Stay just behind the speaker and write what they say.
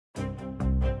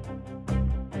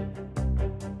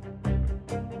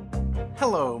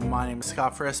Hello, my name is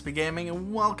Scott for SB Gaming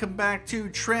and welcome back to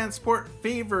Transport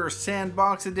Fever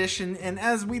Sandbox Edition. And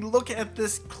as we look at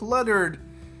this cluttered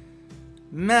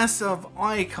mess of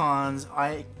icons,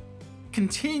 I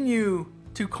continue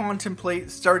to contemplate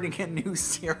starting a new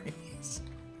series.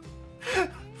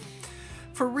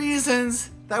 For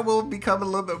reasons that will become a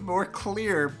little bit more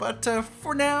clear, but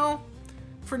for now,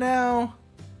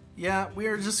 yeah, we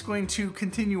are just going to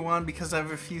continue on because I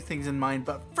have a few things in mind.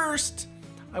 But first,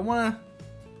 I want to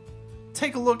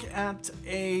take a look at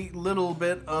a little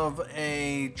bit of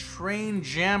a train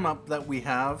jam up that we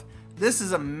have. This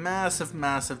is a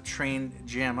massive train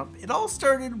jam up. It all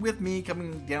started with me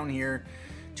coming down here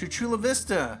to Chula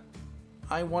Vista.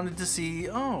 I wanted to see,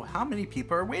 oh, how many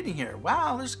people are waiting here?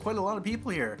 Wow, there's quite a lot of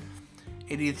people here.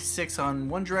 86 on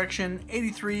one direction,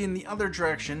 83 in the other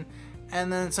direction,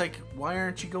 and then it's like, why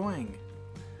aren't you going?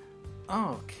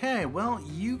 Okay, well,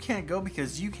 you can't go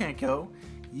because you can't go.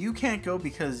 You can't go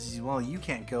because, well, you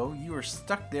can't go. You are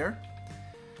stuck there.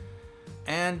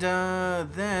 And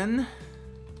then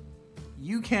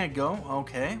you can't go.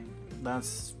 Okay,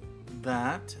 that's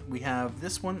that. We have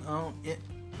this one. Oh, it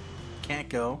can't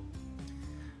go.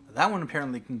 That one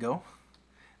apparently can go.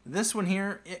 This one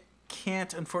here, it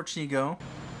can't unfortunately go.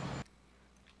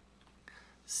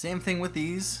 Same thing with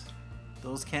these.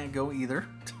 Those can't go either.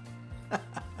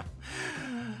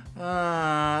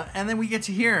 And then we get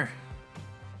to here.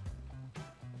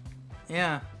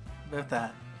 Yeah, about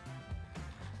that.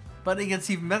 But it gets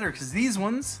even better because these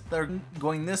ones that are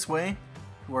going this way,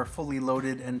 who are fully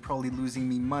loaded and probably losing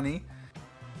me money.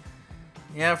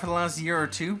 Yeah, for the last year or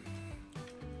two.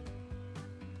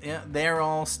 Yeah, they're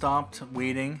all stopped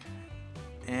waiting.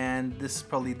 And this is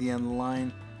probably the end of the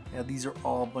line. Yeah, these are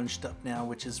all bunched up now,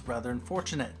 which is rather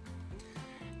unfortunate.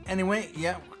 Anyway,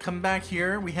 yeah, come back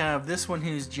here. We have this one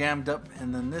who's jammed up,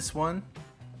 and then this one.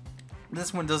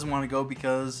 This one doesn't want to go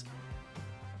because,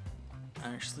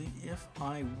 actually, if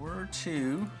I were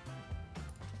to,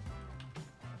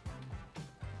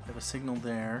 I have a signal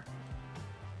there.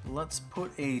 Let's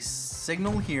put a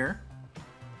signal here.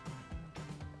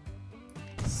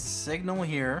 Signal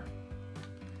here.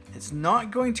 It's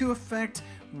not going to affect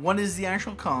what is the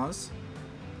actual cause,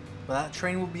 but that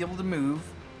train will be able to move,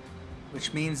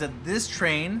 which means that this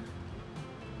train,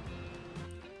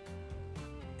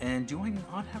 and do I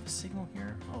not have a signal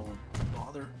here? Oh,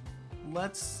 bother.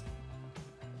 Let's,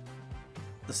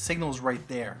 the signal's right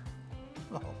there.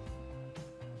 Oh,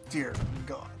 dear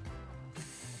God.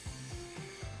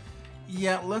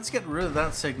 Yeah, let's get rid of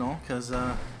that signal, because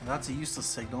that's a useless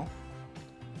signal.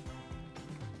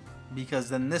 Because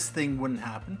then this thing wouldn't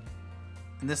happen,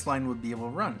 and this line would be able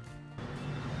to run.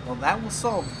 Well, that will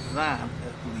solve that,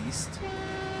 at least.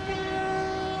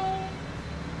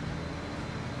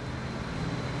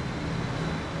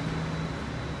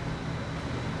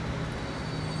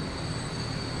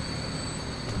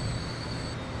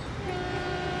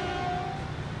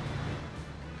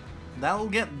 That will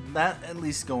get that at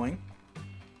least going.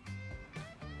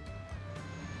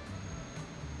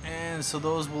 And so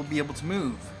those will be able to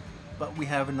move. But we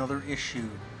have another issue.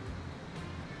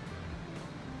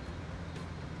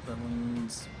 That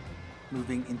one's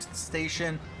moving into the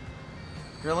station.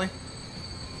 Really?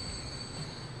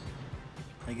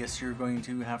 I guess you're going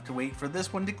to have to wait for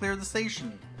this one to clear the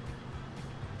station.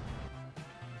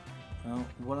 Well,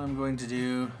 what I'm going to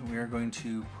do, we are going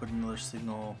to put another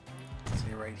signal,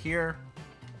 say right here.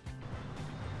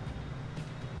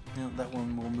 Now that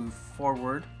one will move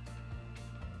forward.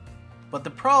 But the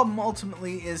problem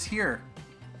ultimately is here.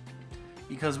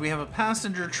 Because we have a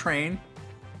passenger train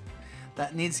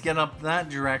that needs to get up that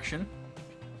direction.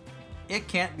 It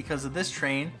can't because of this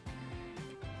train.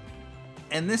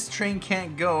 And this train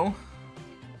can't go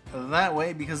that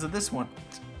way because of this one.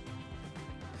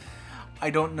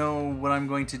 I don't know what I'm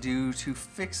going to do to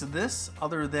fix this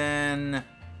other than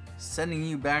sending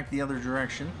you back the other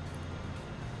direction.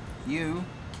 You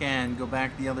can go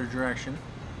back the other direction.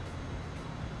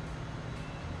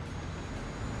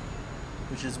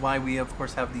 Which is why we, of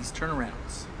course, have these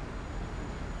turnarounds.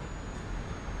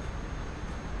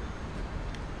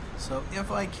 So if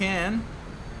I can,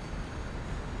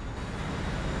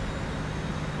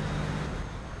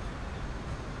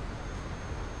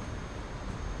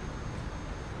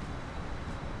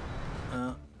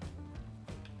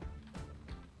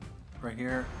 right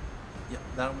here, yep,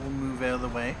 that will move out of the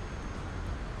way.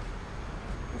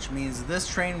 Which means this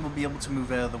train will be able to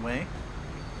move out of the way.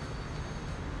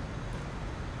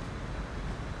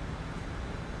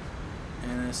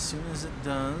 And as soon as it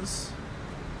does,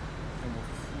 I will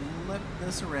flip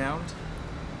this around.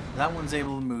 That one's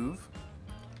able to move.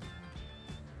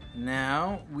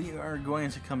 Now we are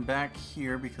going to come back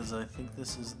here because I think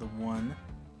this is the one.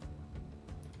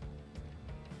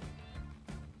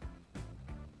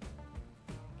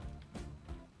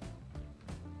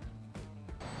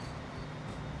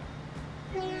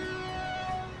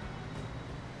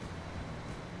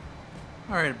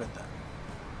 Alright about that.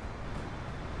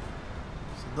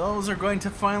 So those are going to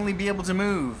finally be able to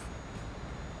move.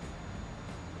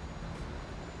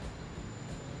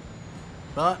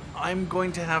 But I'm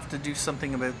going to have to do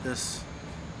something about this.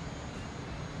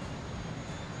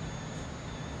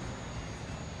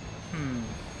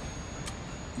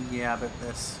 Yeah, about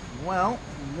this. Well,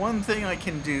 one thing I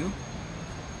can do,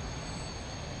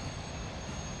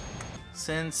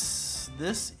 since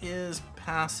this is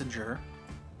passenger,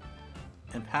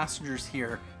 and passengers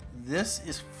here, this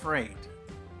is freight.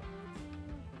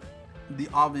 The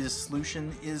obvious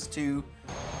solution is to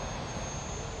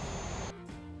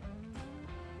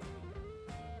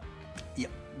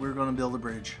we're going to build a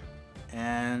bridge,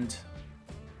 and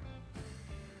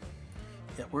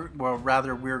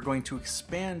we're going to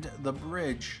expand the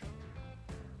bridge.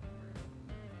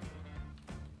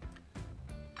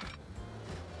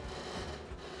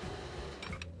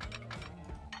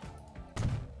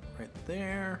 Right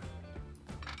there.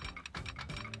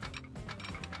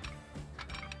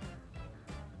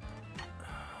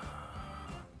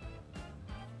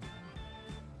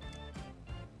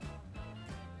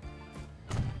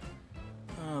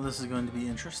 This is going to be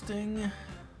interesting.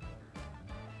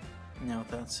 Now, with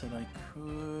that said, I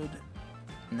could...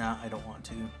 Nah, I don't want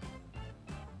to.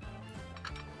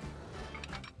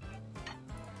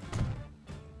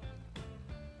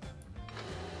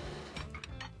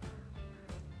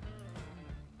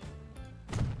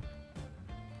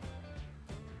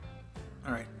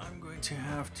 Alright, I'm going to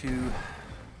have to...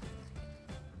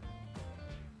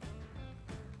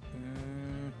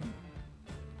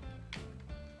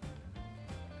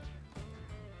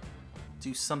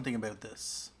 do something about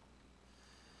this.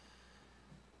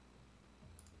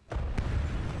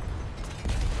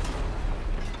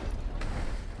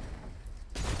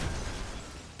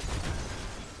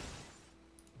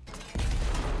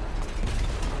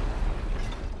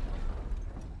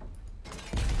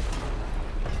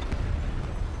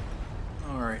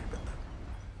 All right.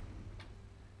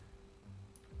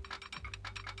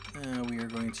 We are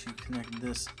going to connect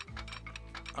this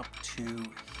up to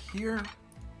here.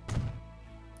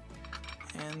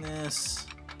 And this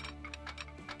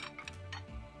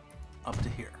up to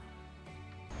here.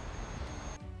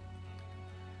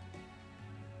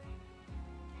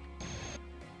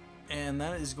 And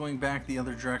that is going back the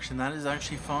other direction. That is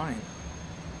actually fine.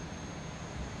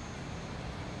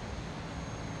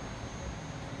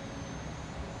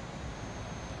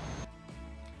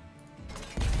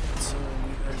 So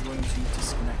we are going to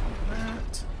disconnect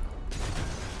that.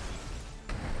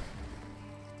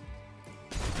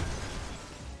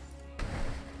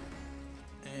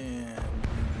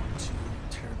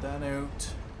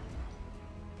 Out.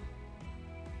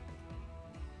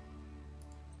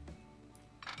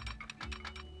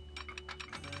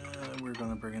 We're going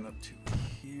to bring it up to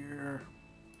here.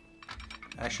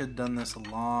 I should have done this a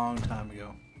long time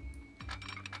ago.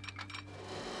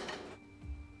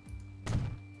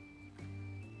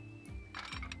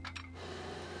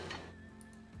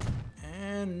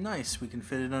 And nice, we can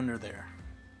fit it under there.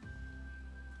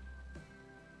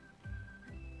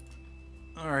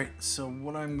 Alright, so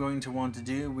what I'm going to want to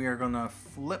do, we are going to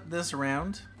flip this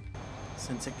around,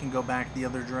 since it can go back the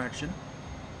other direction.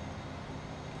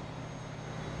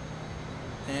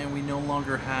 And we no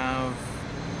longer have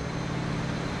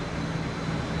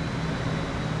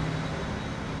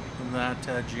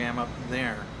that jam up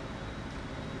there.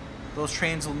 Those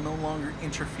trains will no longer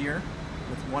interfere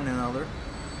with one another.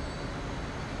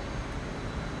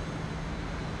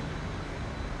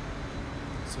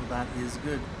 So that is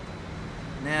good.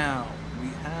 Now, we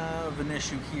have an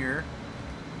issue here.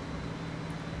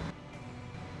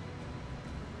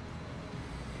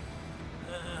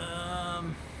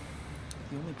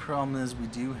 The only problem is we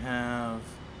do have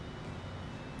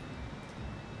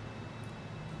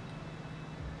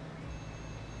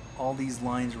all these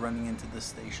lines running into this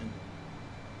station.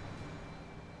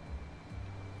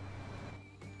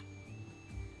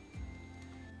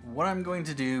 What I'm going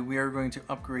to do, we are going to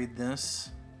upgrade this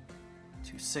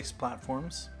to 6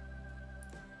 platforms.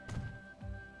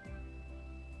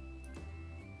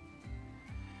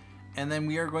 And then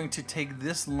we are going to take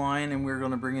this line and we're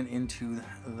going to bring it into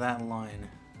that line,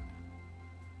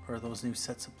 or those new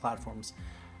sets of platforms.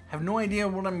 I have no idea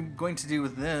what I'm going to do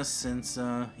with this, since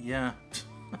yeah.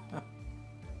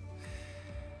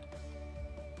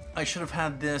 I should have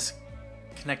had this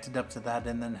connected up to that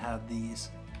and then had these.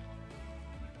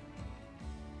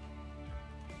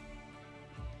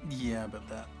 Yeah, about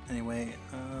that. Anyway,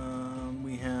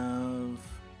 we have...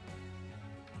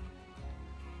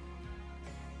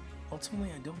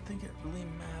 Ultimately, I don't think it really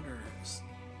matters.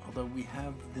 Although we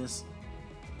have this...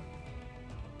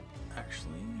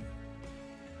 Actually...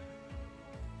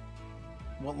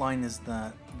 What line is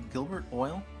that? Gilbert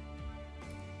Oil?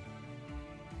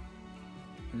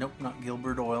 Nope, not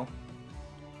Gilbert Oil.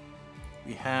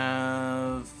 We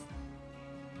have...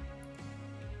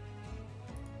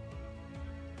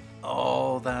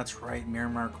 Oh, that's right,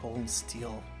 Miramar Cold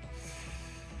Steel.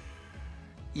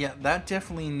 Yeah, that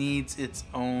definitely needs its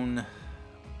own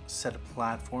set of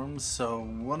platforms. So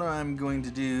what I'm going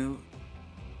to do...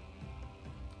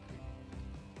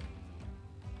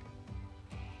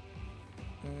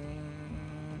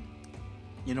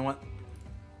 You know what?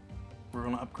 We're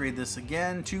going to upgrade this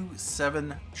again to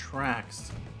 7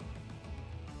 tracks.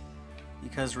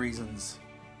 Because reasons.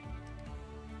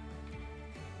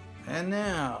 And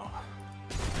now...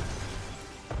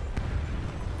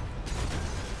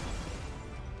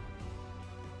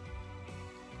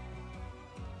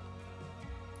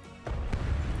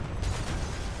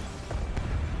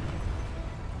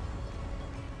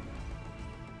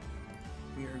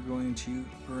 we are going to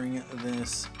bring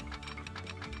this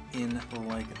in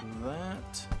like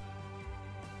that.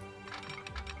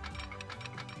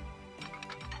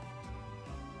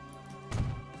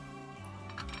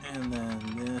 And then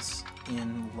this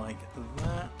in like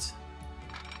that.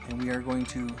 And we are going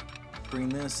to bring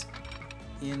this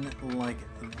in like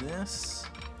this.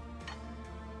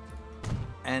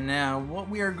 And now what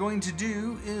we are going to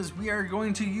do is we are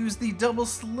going to use the double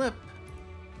slip.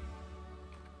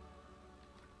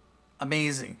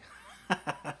 Amazing.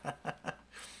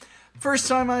 First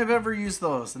time I've ever used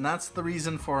those, and that's the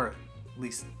reason for it, at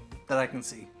least that I can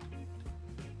see.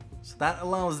 So that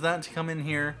allows that to come in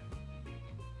here.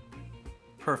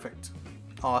 Perfect.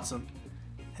 Awesome.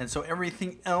 And so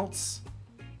everything else...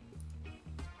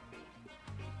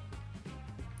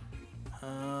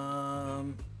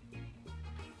 oh,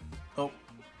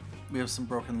 we have some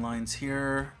broken lines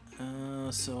here.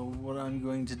 So what I'm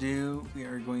going to do, we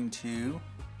are going to...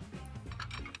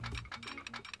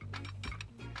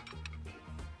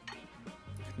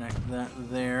 connect that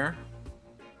there.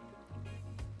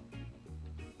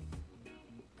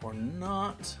 Or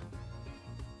not.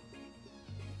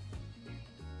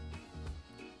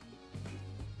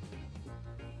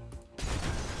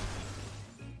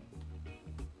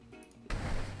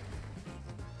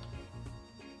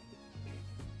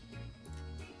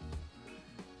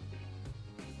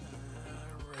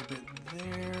 Right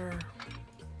there.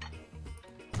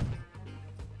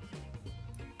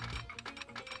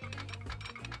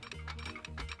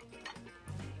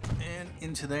 And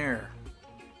into there.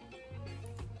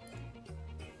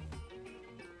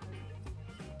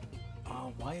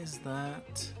 Why is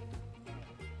that?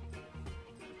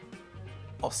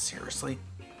 Oh, seriously?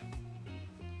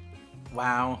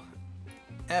 Wow.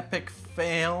 Epic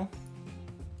fail.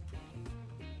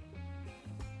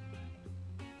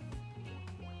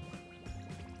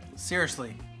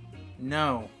 Seriously.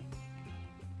 No.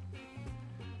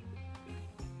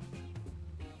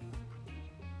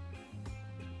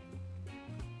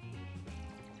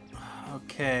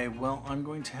 Okay, well, I'm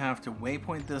going to have to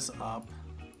waypoint this up.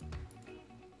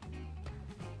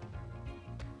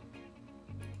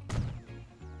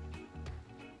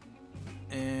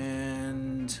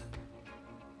 And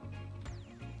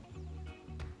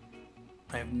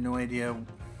I have no idea.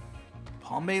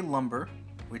 Palm Bay Lumber,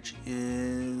 which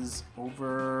is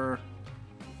over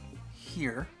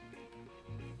here.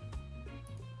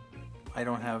 I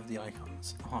don't have the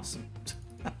icons. Awesome.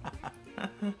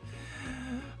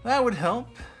 That would help.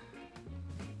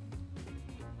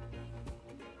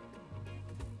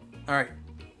 Alright.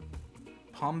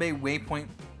 Palm Bay Waypoint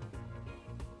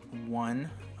 1.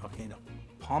 Okay, no.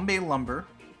 Palm Bay Lumber.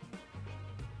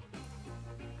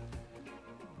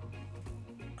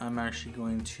 I'm actually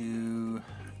going to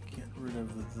get rid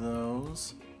of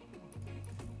those.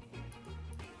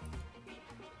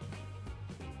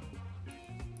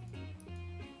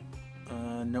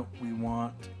 Nope, we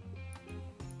want...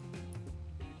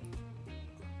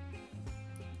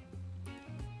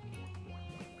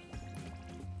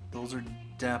 those are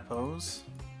depots.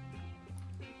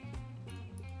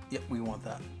 Yep, we want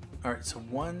that. Alright, so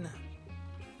one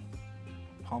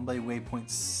Palm Bay Waypoint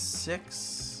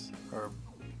 6, or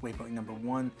waypoint number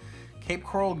 1, Cape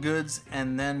Coral Goods,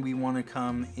 and then we want to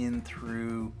come in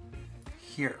through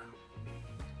here.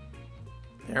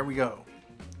 There we go.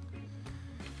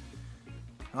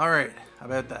 Alright, how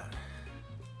about that?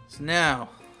 So now,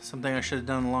 something I should have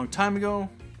done a long time ago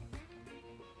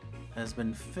has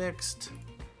been fixed.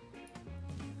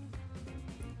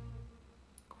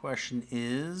 Question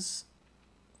is,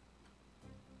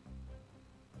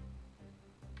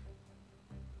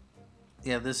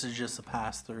 yeah, this is just a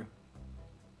pass-through.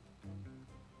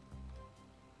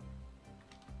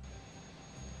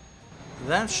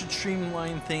 That should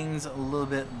streamline things a little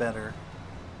bit better.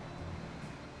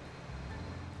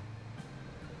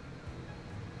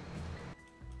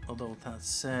 Although with that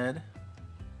said,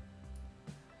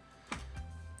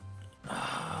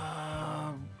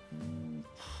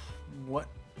 what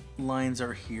lines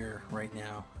are here right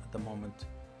now at the moment?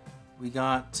 We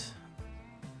got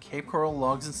Cape Coral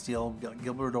logs and steel, we got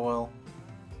Gilbert oil,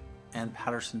 and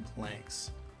Paterson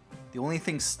planks. The only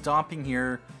thing stopping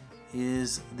here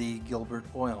is the Gilbert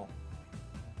oil.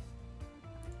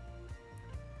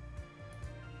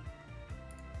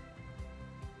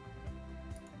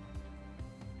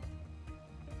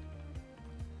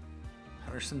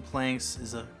 Paterson planks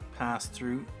is a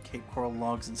pass-through, Cape Coral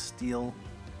logs and steel.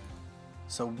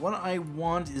 So what I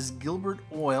want is Gilbert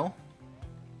oil.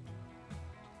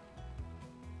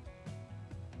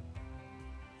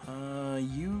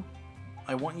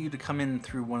 I want you to come in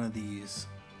through one of these.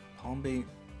 Palm Bay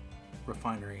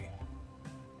Refinery.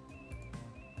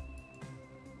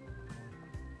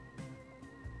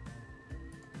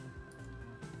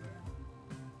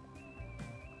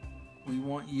 We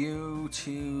want you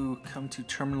to come to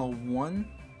Terminal 1.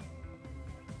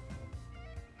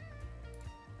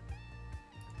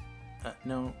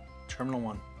 No, Terminal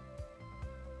 1.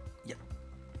 Yeah.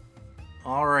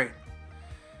 Alright.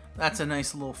 That's a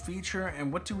nice little feature.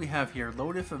 And what do we have here?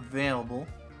 Load if available.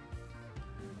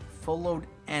 Full load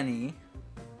any.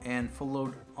 And full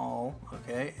load all.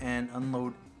 Okay. And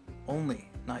unload only.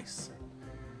 Nice.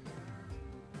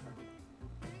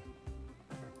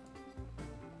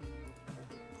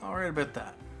 Alright about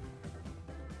that.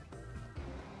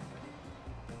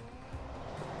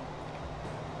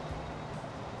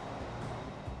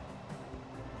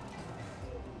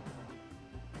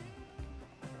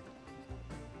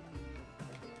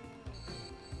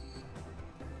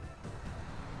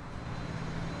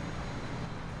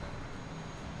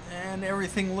 And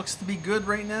everything looks to be good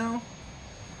right now.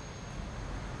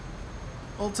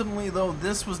 Ultimately, though,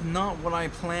 this was not what I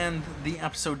planned the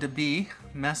episode to be.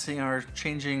 Messing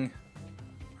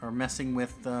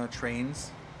with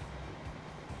trains.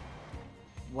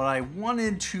 What I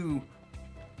wanted to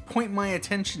point my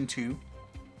attention to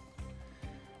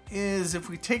is if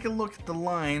we take a look at the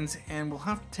lines, and we'll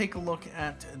have to take a look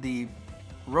at the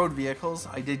road vehicles.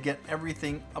 I did get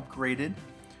everything upgraded.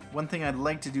 One thing I'd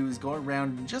like to do is go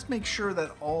around and just make sure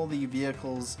that all the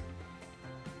vehicles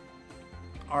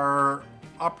are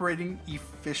operating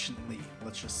efficiently,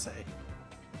 let's just say.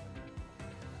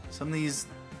 Some of these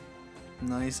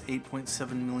nice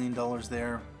 $8.7 million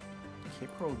there. Cape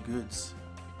Coral goods.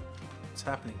 What's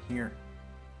happening here?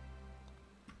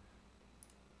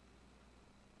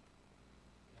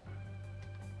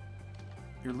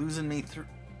 You're losing me through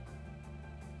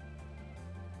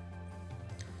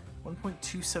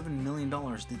 $1.27 million.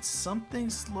 Did something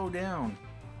slow down?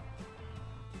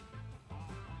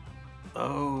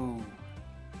 Oh.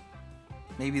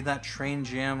 Maybe that train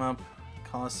jam up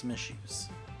caused some issues.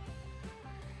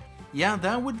 Yeah,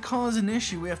 that would cause an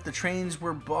issue if the trains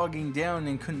were bogging down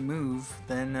and couldn't move.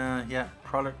 Then, yeah,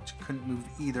 product couldn't move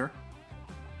either.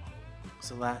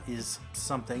 So that is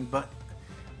something. But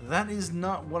that is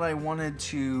not what I wanted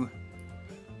to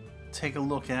take a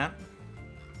look at.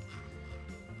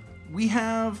 We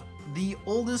have the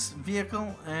oldest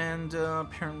vehicle, and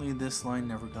apparently this line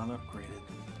never got upgraded.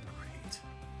 Great.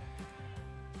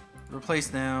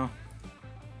 Replace now.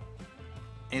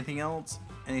 Anything else?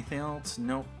 Anything else?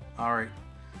 Nope. Alright.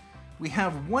 We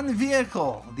have one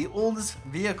vehicle, the oldest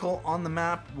vehicle on the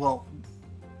map. Well,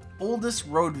 oldest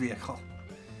road vehicle.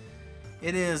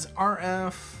 It is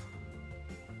RF.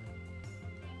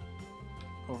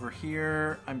 Over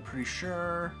here, I'm pretty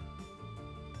sure.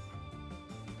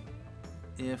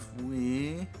 If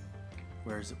we...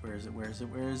 Where is it? Where is it? Where is it?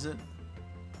 Where is it?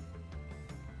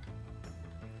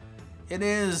 It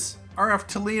is RF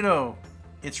Toledo.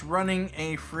 It's running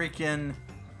a freaking...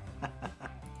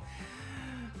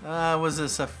 was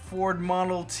this a Ford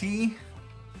Model T?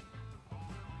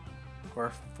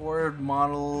 Or Ford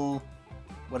Model...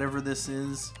 whatever this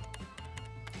is.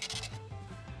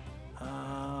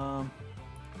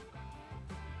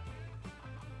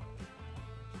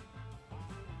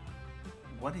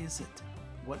 What is it?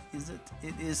 What is it?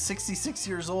 It is 66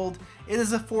 years old. It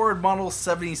is a Ford Model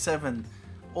 77.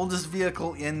 Oldest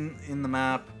vehicle in the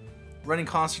map. Running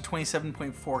costs are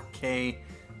 27.4K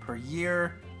per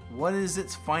year. What does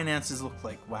its finances look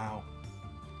like? Wow.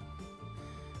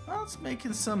 Well, it's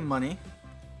making some money.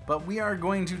 But we are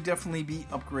going to definitely be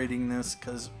upgrading this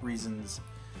because reasons.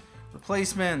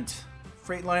 Replacement.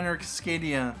 Freightliner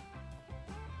Cascadia.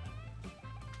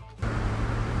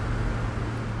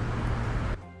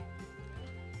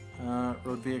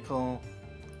 Road vehicle.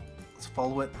 Let's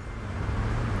follow it.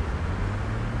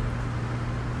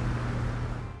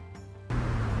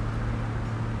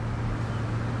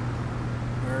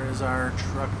 Where is our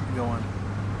truck going?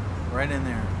 Right in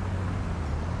there.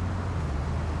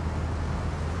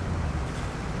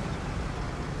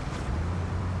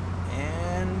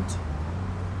 And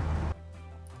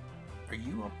are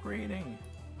you upgrading?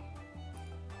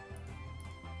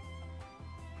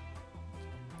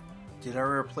 Did I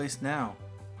replace now?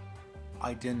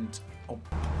 I didn't. Oh,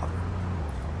 bother.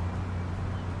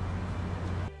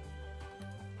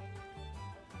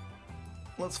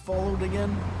 Let's follow it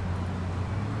again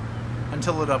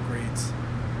until it upgrades.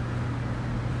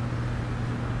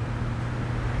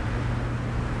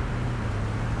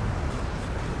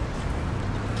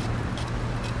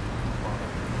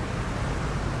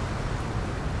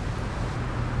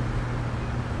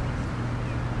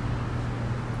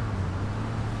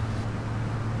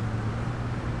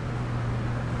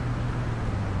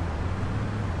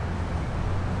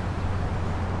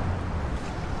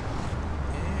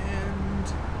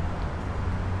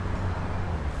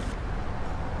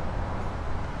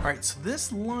 Alright, so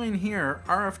this line here,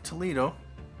 RF Toledo,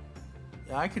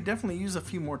 yeah, I could definitely use a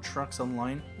few more trucks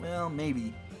online. Well,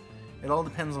 maybe. It all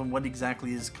depends on what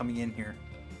exactly is coming in here.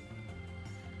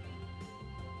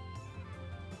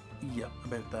 Yep,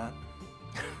 about that.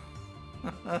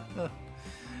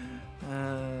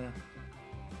 Yeah,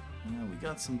 we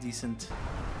got some decent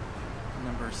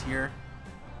numbers here.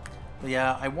 But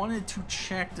yeah, I wanted to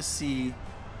check to see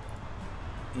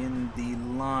in the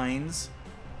lines.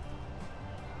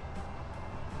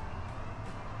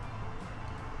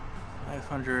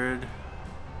 500.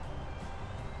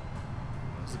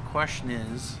 The question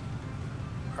is,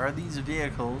 are these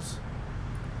vehicles?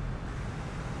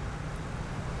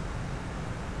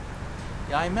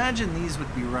 Yeah, I imagine these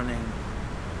would be running.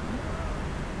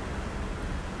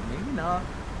 Maybe not.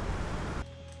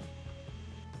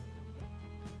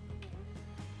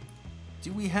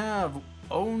 Do we have?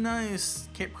 Oh, nice.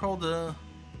 Cape Coral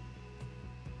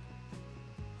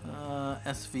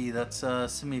SV. That's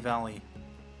Simi Valley.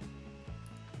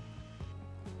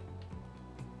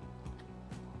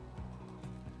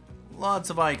 Lots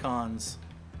of icons.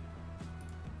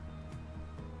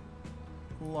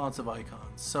 Lots of icons.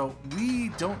 So we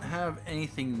don't have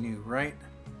anything new, right?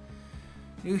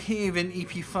 New Haven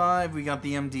EP5. We got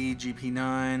the MD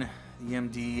GP9, the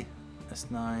MD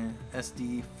S9,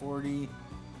 SD40,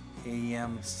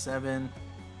 AM7.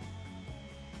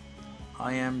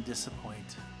 I am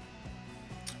disappointed.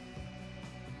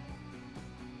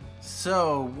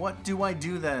 So what do I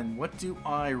do then? What do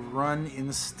I run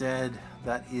instead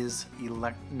that is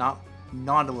not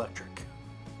electric?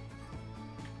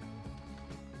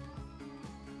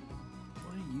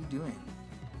 What are you doing?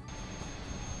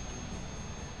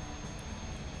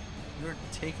 You're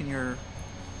taking your...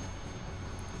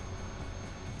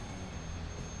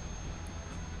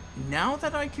 Now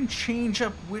that I can change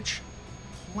up which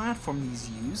platform these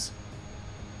use.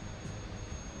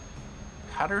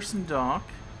 Paterson Dock.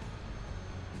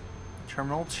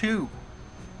 Terminal 2.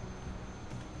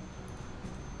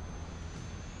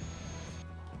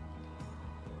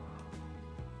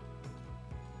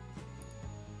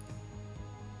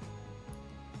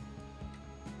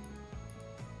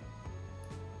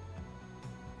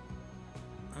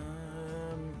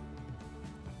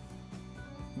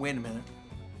 Wait a minute.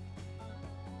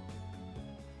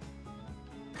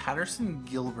 Paterson,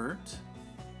 Gilbert,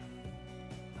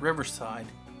 Riverside.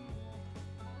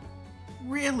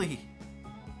 Really?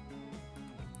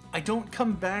 I don't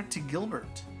come back to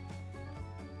Gilbert.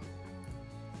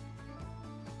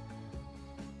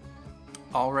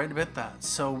 All right about that.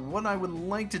 So what I would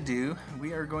like to do,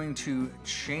 we are going to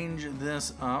change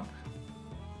this up.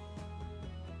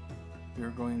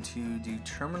 We're going to do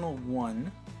Terminal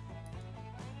 1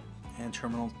 and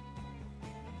Terminal...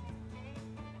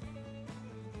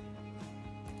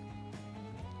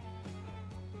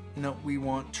 No, we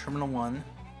want Terminal 1,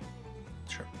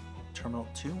 Terminal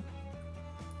 2.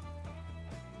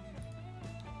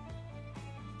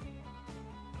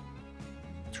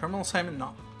 Terminal assignment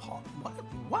not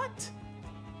what?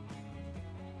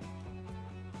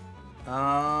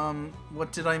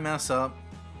 What did I mess up?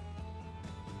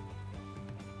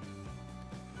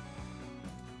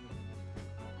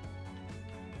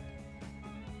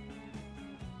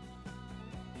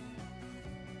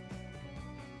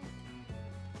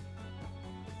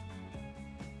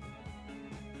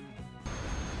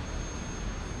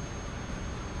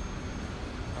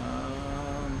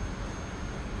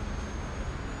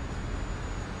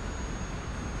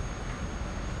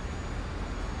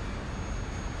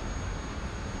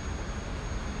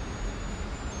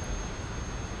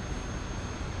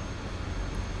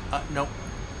 Nope.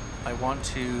 I want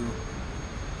to...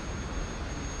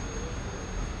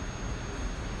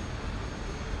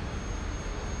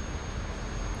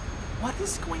 What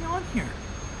is going on here?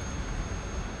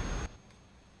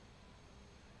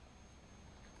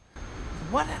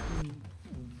 What?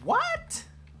 What?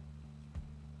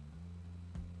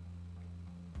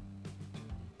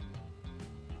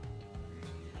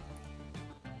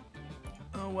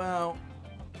 Oh, wow.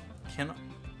 Can...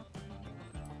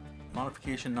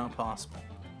 Modification not possible.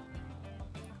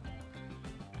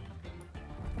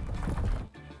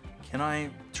 Can I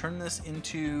turn this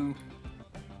into...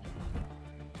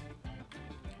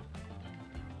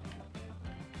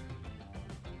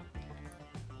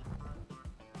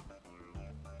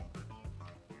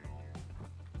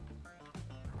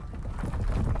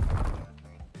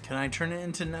 Can I turn it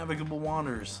into navigable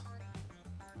waters?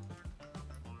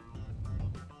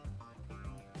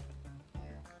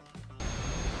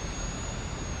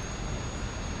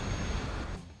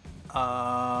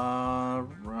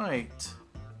 Right.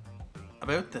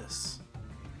 About this.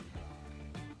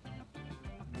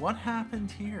 What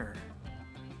happened here?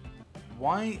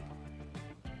 Why?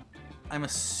 I'm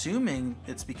assuming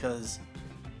it's because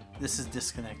this is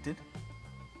disconnected.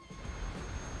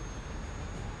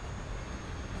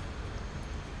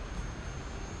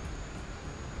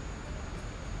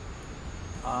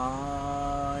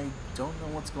 I don't know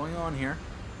what's going on here.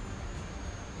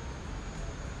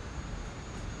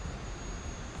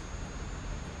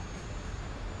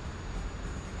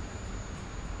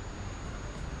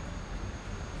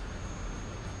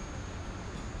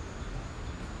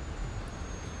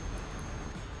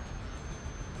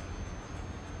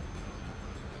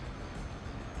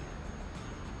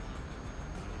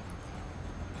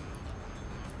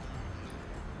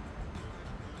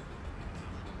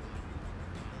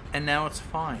 And now it's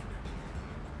fine.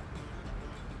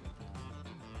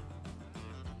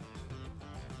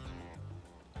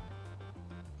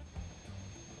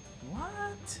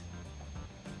 What?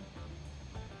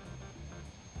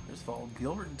 First of all,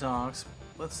 Gilbert Docks.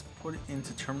 Let's put it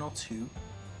into Terminal 2.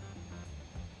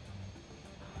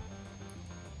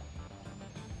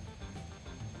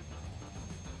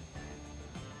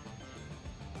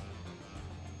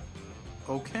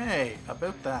 Okay,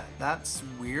 about that. That's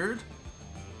weird.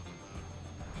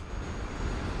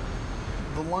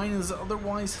 The line is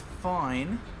otherwise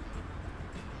fine.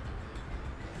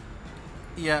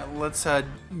 Yeah, let's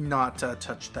not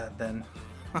touch that then.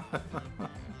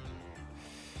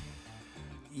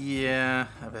 Yeah,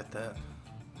 I bet that.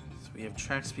 So we have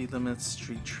track speed limits,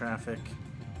 street traffic.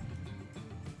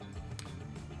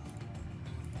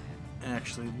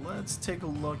 Actually, let's take a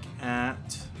look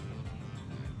at...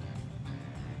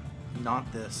 Not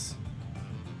this.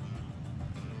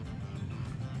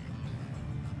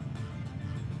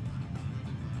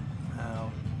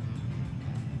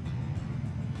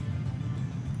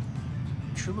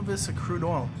 Chula Vista crude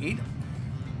oil,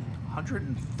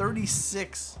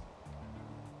 836.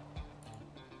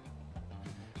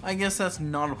 I guess that's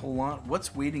not a whole lot.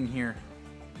 What's waiting here?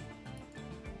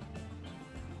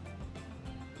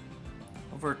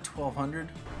 Over 1200.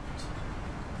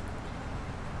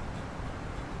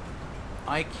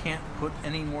 I can't put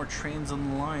any more trains on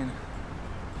the line.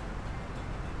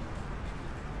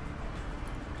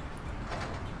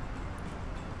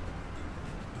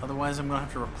 Otherwise, I'm going to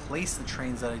have to replace the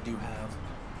trains that I do have.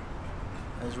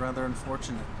 That is rather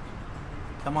unfortunate.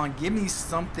 Come on, give me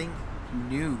something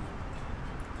new.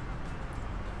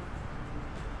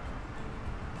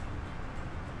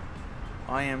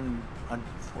 I am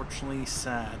unfortunately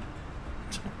sad.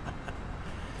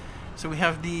 So we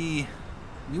have the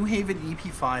New Haven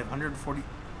EP5, 140...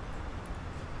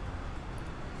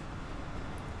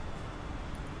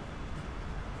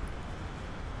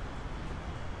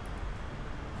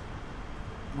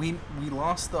 We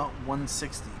lost the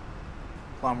 160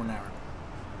 kilometer an hour.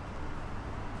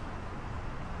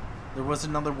 There was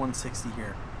another 160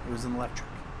 here. It was an electric.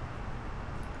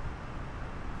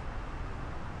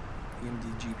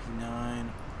 EMD GP9.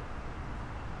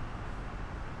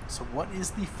 So what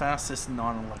is the fastest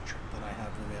non-electric that I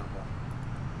have available?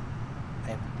 I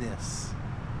have this.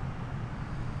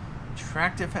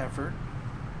 Tractive effort.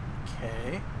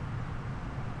 Okay.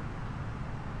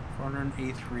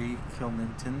 483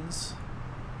 kilonewtons.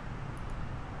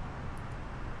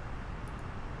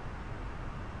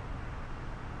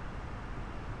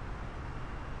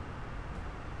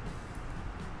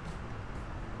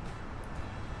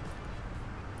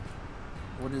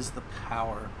 What is the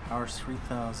power? Power's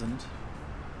 3000.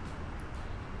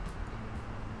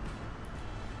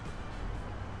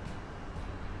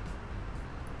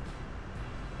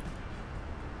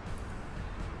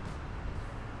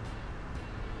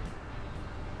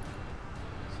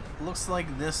 looks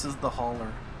like this is the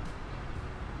hauler.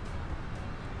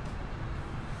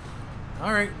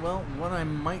 Alright, well, what I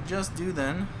might just do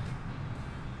then...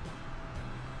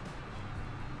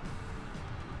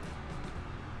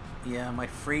 Yeah, my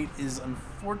freight is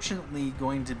unfortunately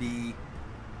going to be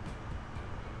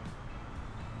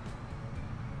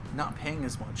not paying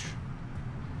as much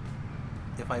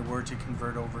if I were to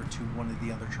convert over to one of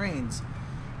the other trains,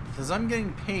 because I'm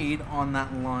getting paid on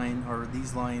that line, or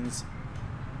these lines.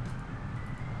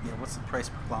 Yeah, what's the price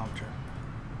per kilometer?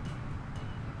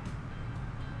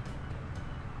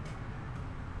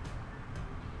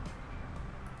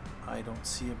 I don't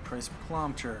see a price per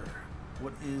kilometer.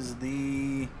 What is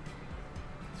the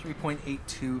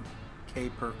 3.82 K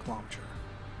per kilometer?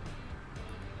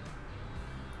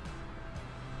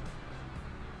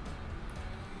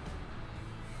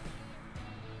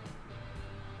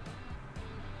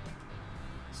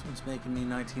 This one's making me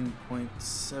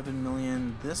 19.7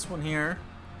 million. This one here,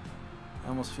 I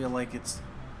almost feel like it's...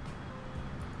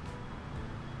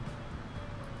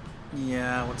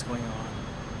 Yeah, what's going on?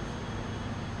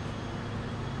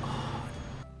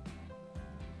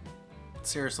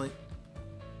 Seriously.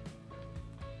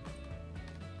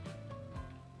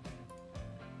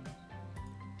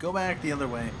 Go back the other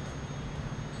way.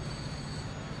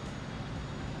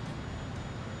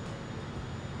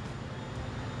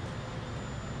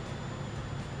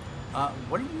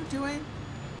 What are you doing?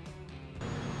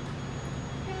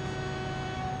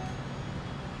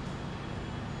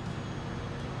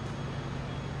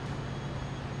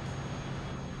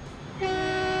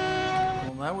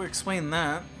 Well, that would explain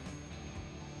that.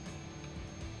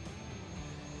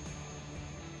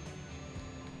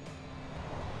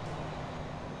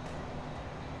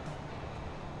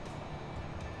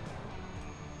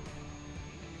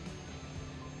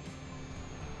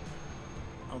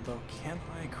 Although, can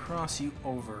I cross you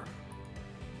over?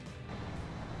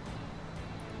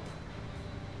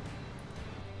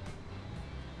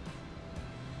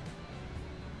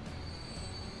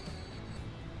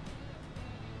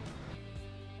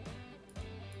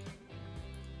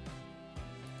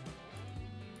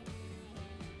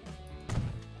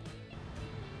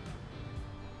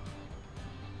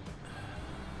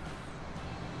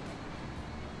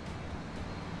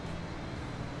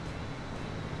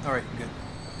 All right, good.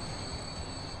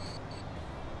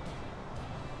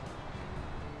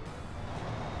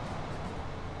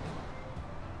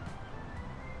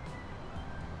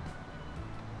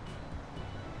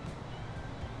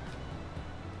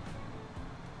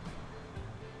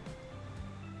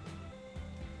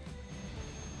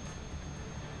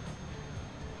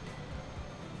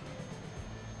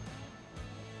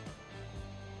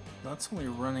 That's only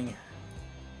running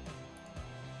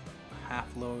half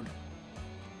load,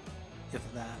 if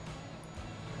that.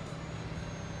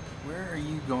 Where are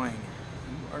you going?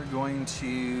 You are going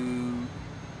to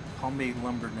Palm Bay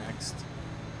Lumber next.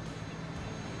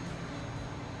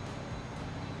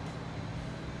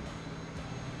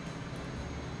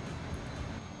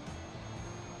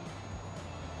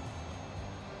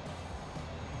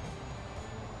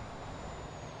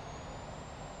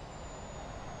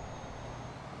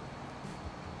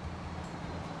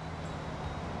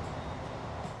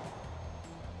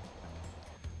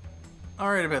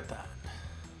 Alright about that.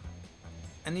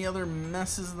 Any other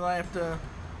messes that I have to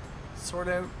sort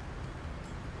out?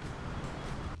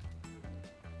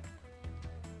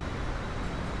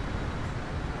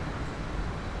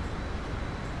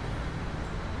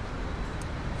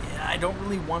 Yeah, I don't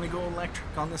really want to go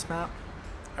electric on this map.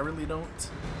 I really don't.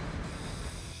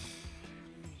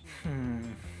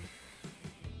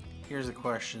 Here's a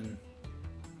question.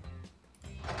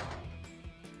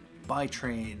 Buy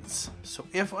trains. So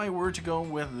if I were to go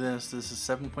with this is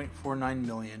 7.49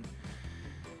 million.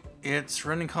 Its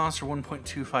running costs are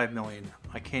 1.25 million.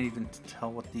 I can't even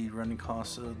tell what the running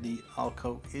cost of the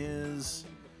Alco is.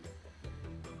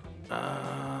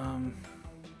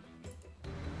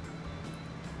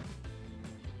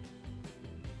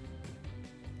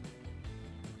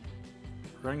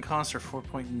 Running costs are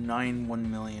 4.91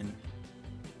 million.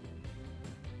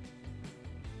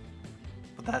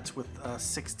 But that's with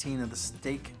 16 of the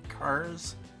stake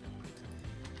cars.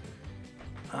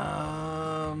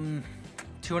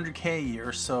 200K a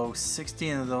year, so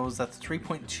 16 of those, that's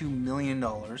 $3.2 million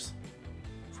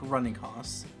for running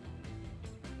costs.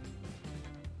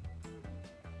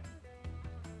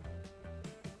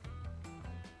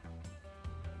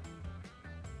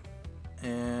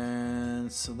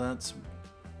 And so that's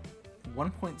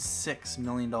 $1.6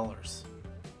 million. Or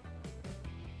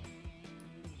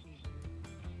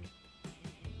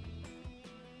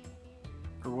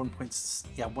 1.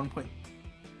 Yeah, 1.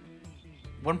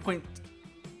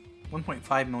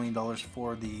 $1.5 million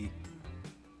for the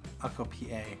Echo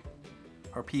PA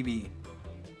or PB.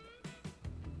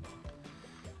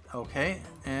 Okay,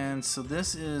 and so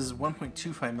this is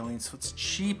 1.25 million, so it's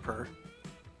cheaper.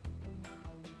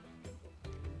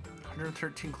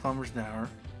 113 kilometers an hour.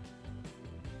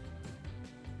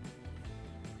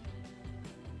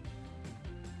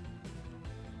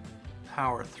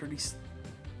 Power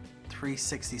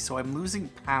 360, so I'm losing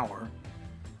power.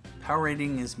 Power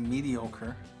rating is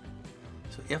mediocre.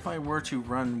 So if I were to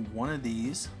run one of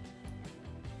these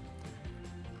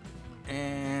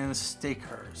and stake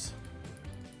cars,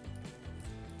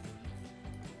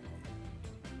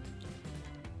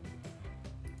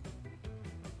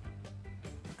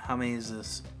 how many is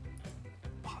this?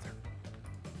 Bother.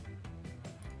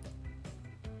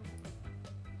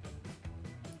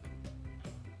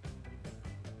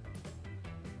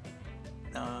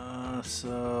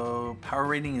 So power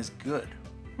rating is good.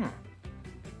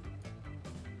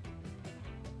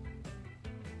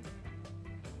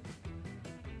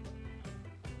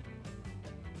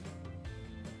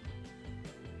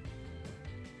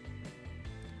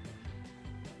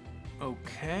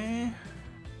 Okay.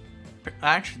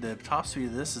 Actually, the top speed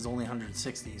of this is only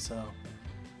 160, so...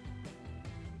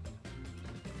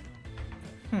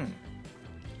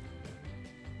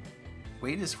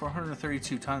 Weight is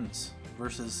 432 tons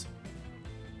versus...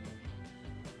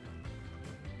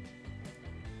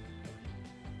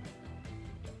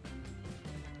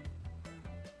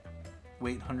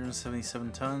 Weight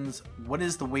 177 tons. What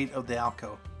is the weight of the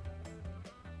Alco?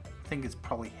 I think it's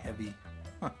probably heavy.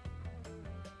 Huh.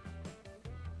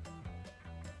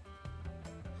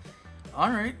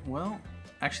 Alright, well,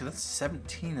 actually that's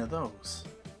 17 of those.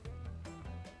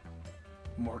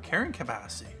 More carrying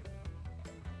capacity.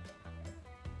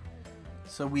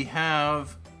 So we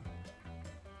have...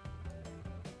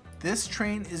 This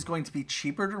train is going to be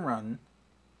cheaper to run.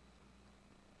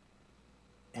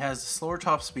 It has a slower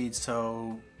top speed,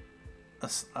 so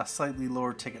a slightly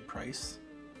lower ticket price.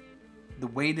 The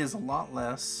weight is a lot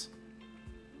less.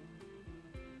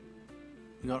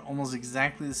 We got almost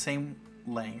exactly the same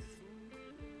length.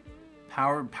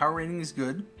 Power rating is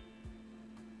good.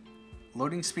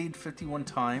 Loading speed 51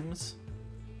 times.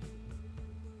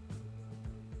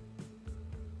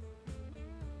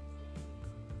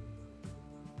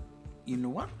 You know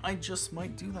what? I just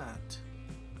might do that.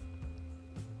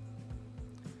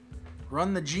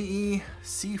 Run the GE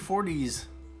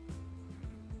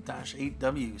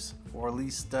C40-8Ws, or at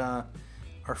least our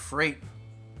freight.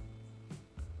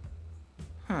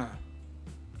 Huh.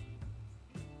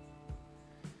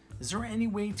 Is there any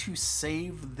way to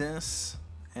save this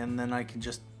and then I can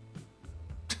just...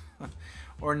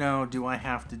 Or no, do I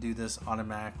have to do this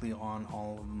automatically on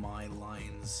all of my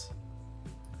lines?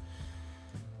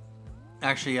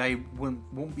 Actually, I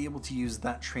won't be able to use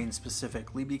that train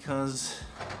specifically because...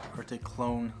 Or to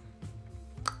clone.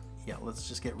 Yeah, let's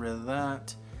just get rid of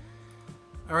that.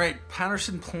 Alright,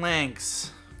 Paterson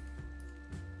planks.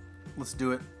 Let's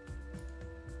do it.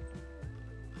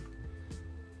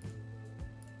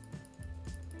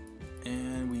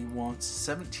 And we want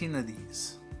 17 of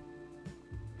these.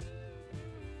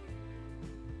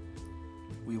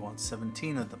 We want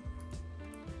 17 of them.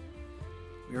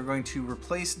 We are going to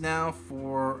replace now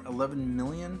for 11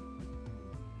 million.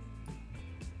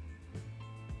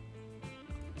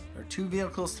 There are 2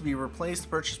 vehicles to be replaced.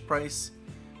 Purchase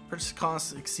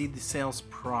costs exceed the sales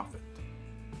profit.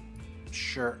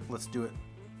 Sure, let's do it.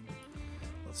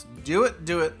 Let's do it.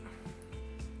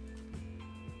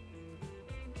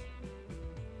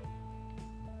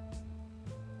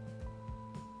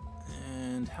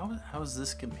 And how does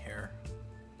this compare?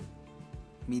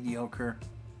 Mediocre.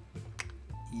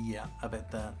 Yeah, I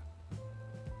bet that.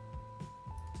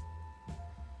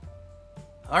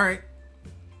 All right.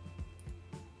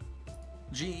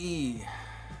 GE.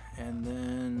 And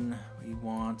then we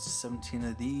want 17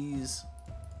 of these.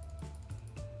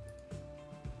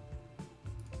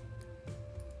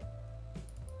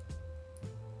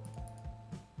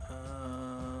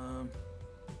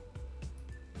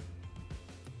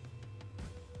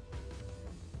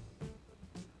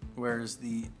 Where's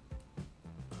the...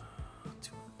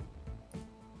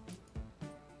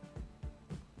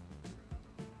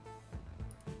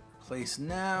 Place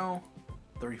now,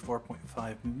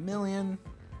 34.5 million.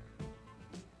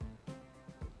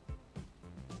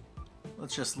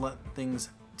 Let's just let things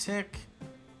tick.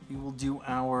 We will do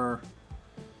our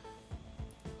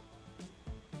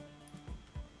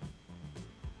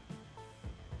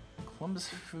Columbus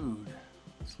Food.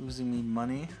 It's losing me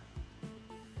money.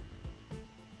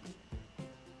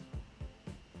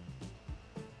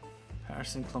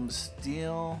 Paterson, Columbus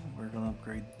Steel. We're going to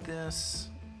upgrade this.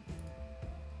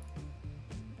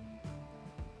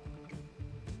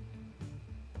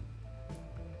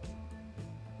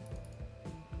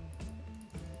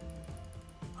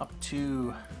 Up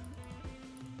to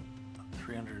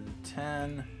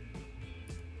 310.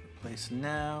 Replace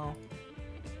now.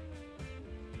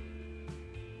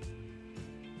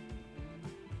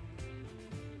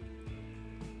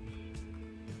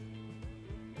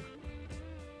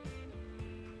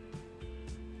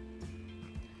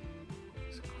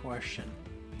 Question.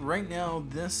 Right now,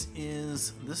 this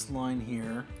line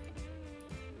here,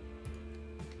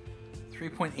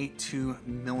 3.82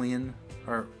 million,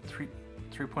 or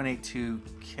 3.82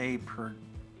 K per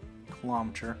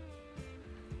kilometer,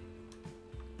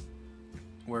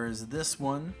 whereas this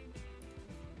one,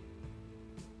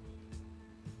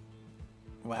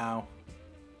 wow,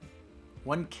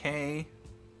 1K,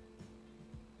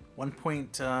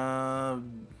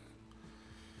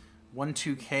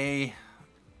 1.12K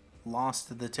lost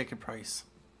to the ticket price.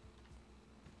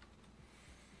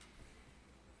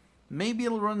 Maybe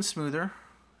it'll run smoother,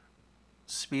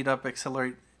 speed up,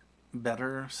 accelerate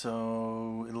better,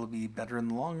 so it'll be better in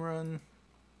the long run.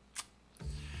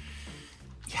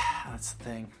 Yeah, that's the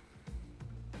thing.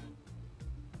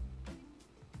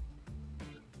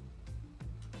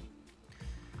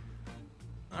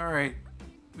 Alright,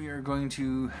 we are going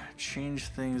to change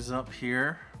things up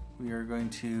here. We are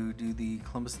going to do the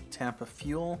Columbus Tampa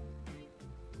fuel.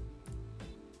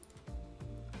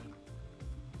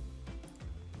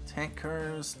 Tank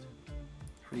cars,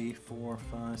 3, 4,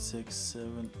 5, 6,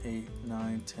 7, 8,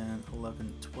 9, 10,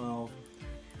 11, 12,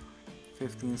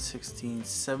 15, 16,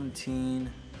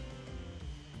 17.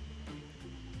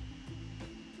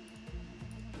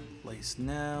 Place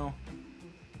now.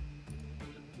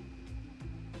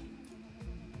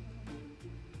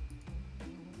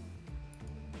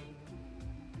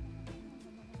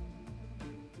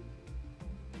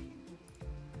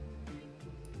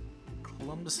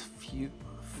 Columbus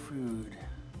food.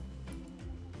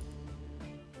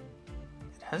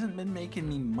 It hasn't been making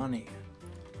me money.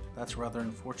 That's rather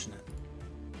unfortunate.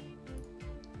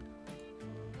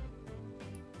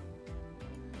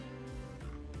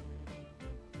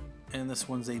 And this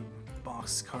one's a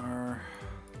boxcar.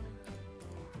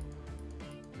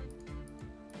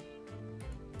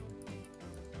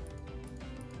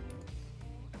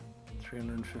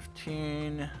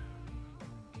 $315.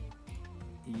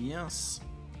 Yes.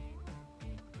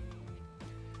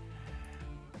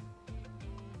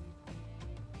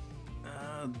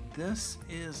 This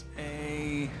is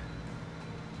a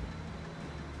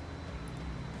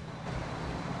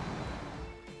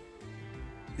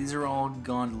these are all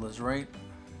gondolas, right?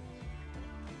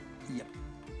 Yep.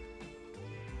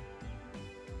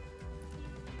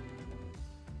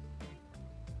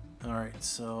 All right,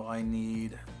 so I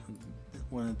need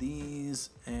one of these,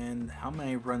 and how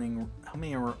many running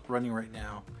right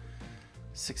now?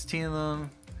 16 of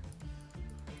them.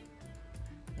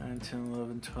 9, 10,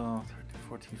 11, 12, 13,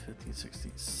 14, 15,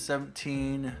 16,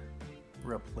 17.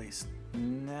 Replaced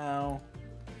now.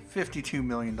 $52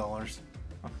 million.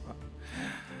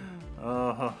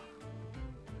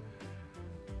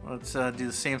 Let's do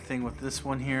the same thing with this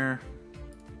one here.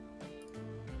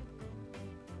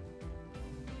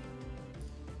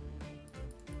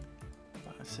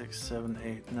 Five, 6, 7,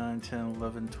 8, 9, 10,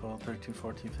 11, 12, 13,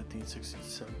 14, 15, 16,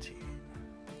 17.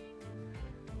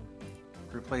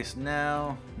 Replace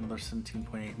now, another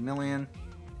 17.8 million.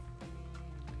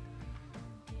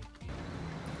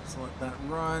 Let's let that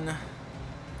run.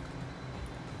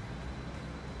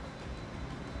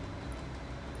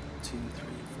 2, 3, 4,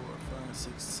 5,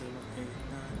 6, 7, 8, 9,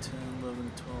 10,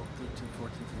 11, 12, 13,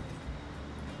 14,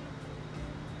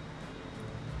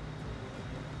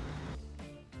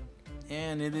 15.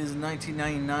 And it is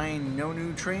 1999, no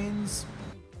new trains.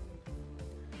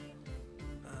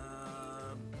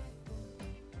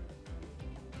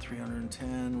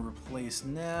 310 replaced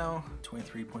now,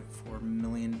 $23.4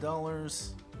 million.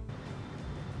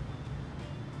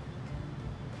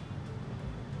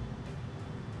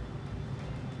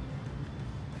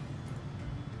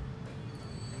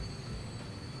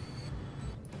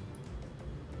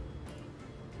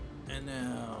 And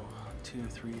now 2,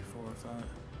 3, 4, 5.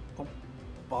 Oh,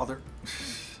 bother.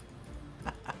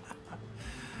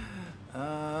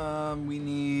 We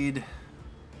need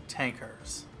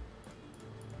tankers.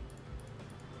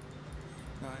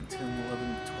 9, 10,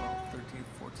 11, 12, 13,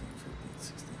 14, 15,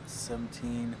 16,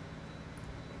 17.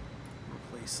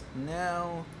 Replace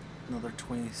now. Another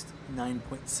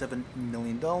 $29.7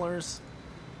 million. Down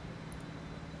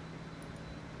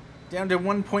to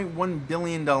 $1.1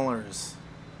 billion.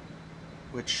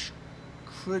 which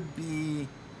could be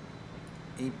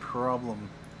a problem.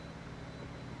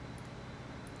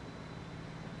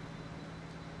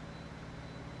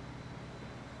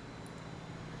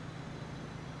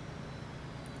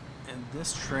 And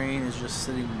this train is just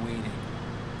sitting waiting.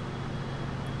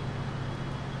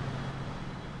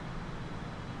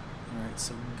 Alright,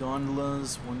 so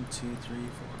gondolas, 1, 2, 3, 4.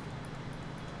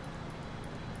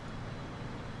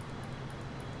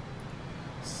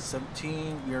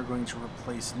 17, we are going to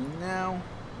replace now.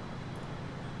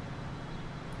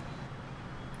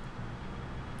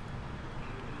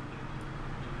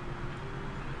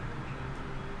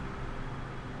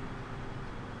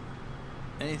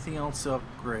 Anything else to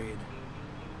upgrade?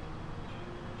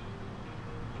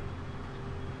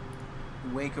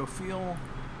 Waco fuel.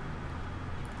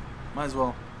 Might as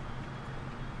well.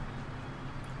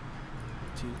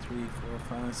 2, 3, 4,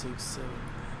 5, 6, 7, 8,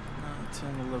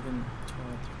 9, 10, 11,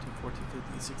 12, 13, 14,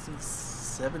 15, 16,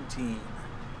 17.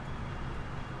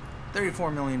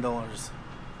 $34 million.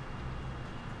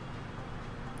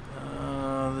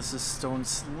 This is stone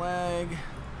slag.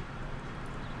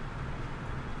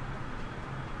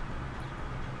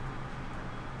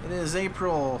 It is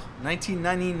April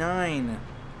 1999.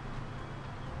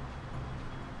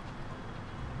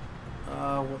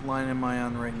 What line am I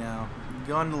on right now?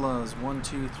 Gondolas, 1,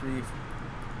 2, 3, 8,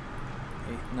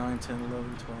 9, 10, 11,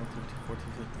 12, 13, 14,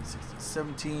 15, 16,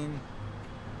 17.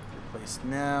 Replace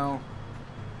now.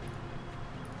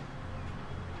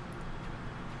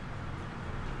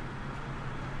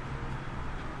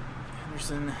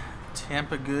 Henderson,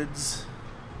 Tampa goods.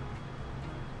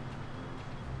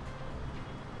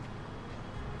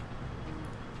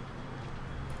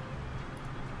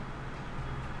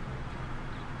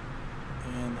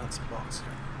 And that's Boxer.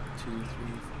 2, 3, 4,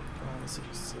 5,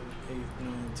 6, 7, 8,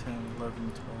 9, 10, 11, 12,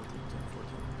 13,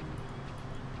 14.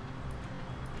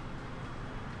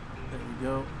 There we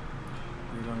go.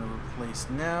 We're going to replace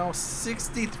now.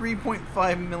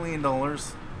 $63.5 million.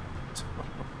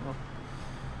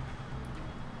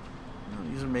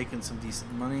 These are making some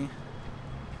decent money.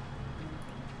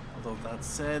 Although that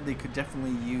said, they could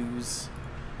definitely use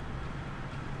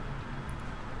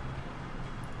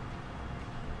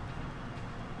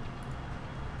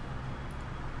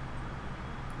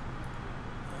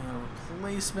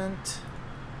replacement.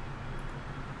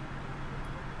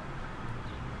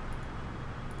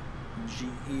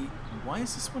 GE. Why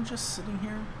is this one just sitting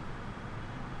here?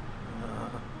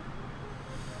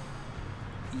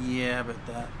 Yeah, but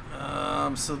that.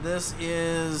 So this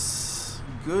is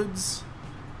goods.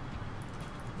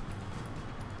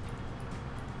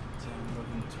 10,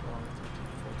 11, 12, 13,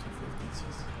 14, 15,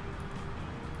 16.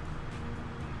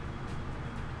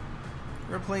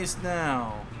 Replace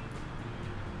now.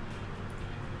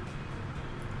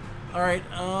 Alright,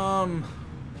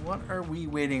 what are we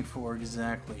waiting for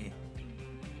exactly?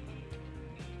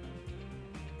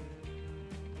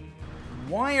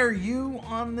 Why are you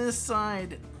on this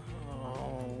side?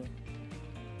 Oh.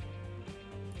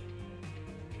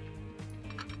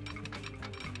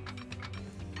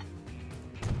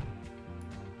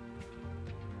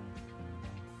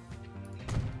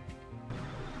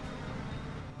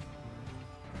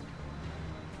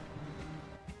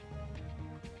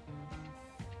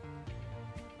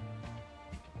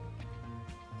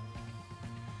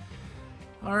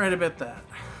 All right, about that.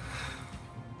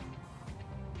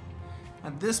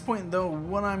 At this point, though,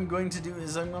 what I'm going to do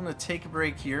is I'm going to take a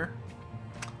break here.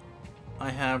 I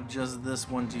have just this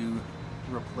one to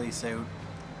replace out.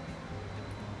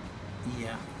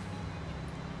 Yeah.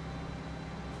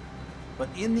 But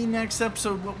in the next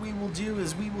episode, what we will do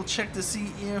is we will check to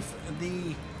see if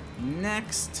the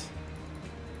next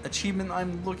achievement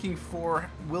I'm looking for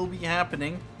will be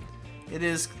happening. It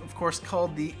is, of course,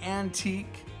 called the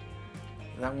Antique.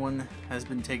 That one has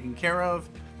been taken care of.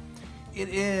 It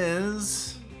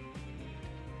is...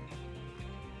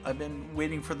 I've been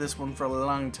waiting for this one for a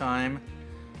long time.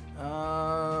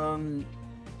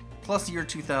 Plus the year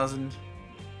 2000.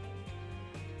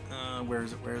 Where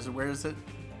is it?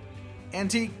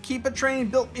 Antique, keep a train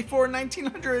built before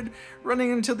 1900,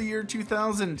 running until the year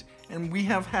 2000. And we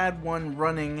have had one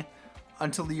running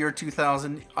until the year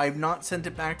 2000. I've not sent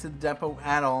it back to the depot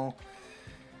at all.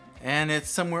 And it's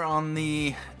somewhere on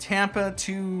the Tampa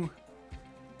to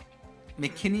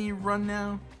McKinney run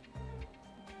now.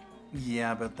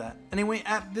 Yeah, about that. Anyway,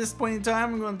 at this point in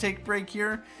time, I'm going to take a break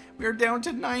here. We are down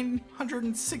to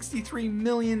 $963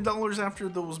 million after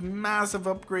those massive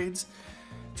upgrades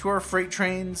to our freight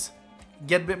trains.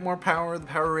 Get a bit more power. The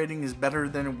power rating is better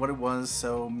than what it was,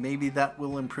 so maybe that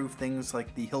will improve things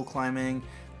like the hill climbing,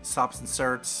 stops and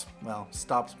starts. Well,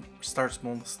 starts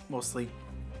mostly.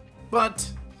 But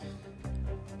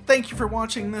thank you for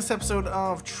watching this episode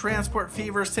of Transport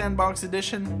Fever Sandbox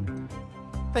Edition.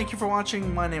 Thank you for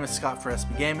watching. My name is Scott for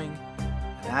SB Gaming.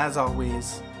 And as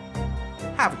always,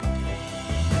 have a good day.